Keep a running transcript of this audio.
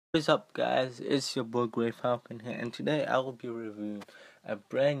What's up guys, it's your boy Grey Falcon here, and today I will be reviewing a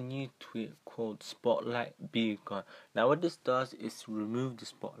brand new tweak called Spotlightbegone. Now what this does is remove the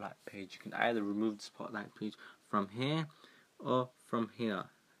spotlight page. You can either remove the spotlight page from here or from here.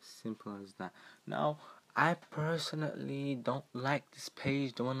 Simple as that. Now I personally don't like this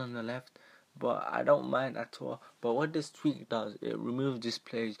page, the one on the left, but I don't mind at all. But what this tweak does, it removes this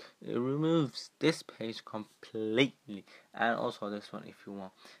page. It removes this page completely, and also this one if you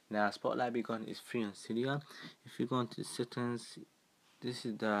want. Now Spotlightbegone is free on Cydia. If you go into settings, this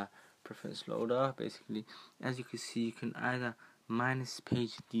is the preference loader. Basically, as you can see, you can either minus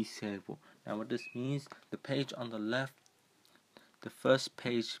page disable. Now what this means, the page on the left, the first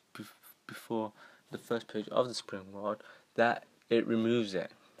page before the first page of the springboard, that it removes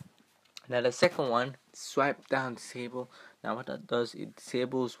it. Now the second one, swipe down disable. Now what that does, it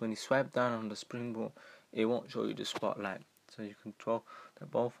disables when you swipe down on the springboard, it won't show you the spotlight. So you control the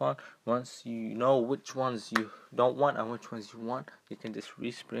both on. Once you know which ones you don't want and which ones you want, you can just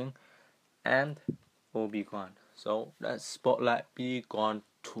respring and it will be gone. So that's Spotlightbegone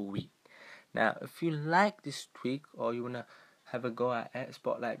tweak. Now if you like this tweak or you wanna have a go at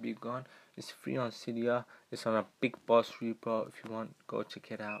Spotlightbegone, it's free on Cydia. It's on a Bigboss repo. If you want, go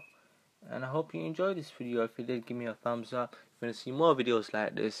check it out. And I hope you enjoyed this video. If you did, give me a thumbs up. If you want to see more videos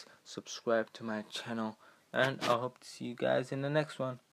like this, subscribe to my channel. And I hope to see you guys in the next one.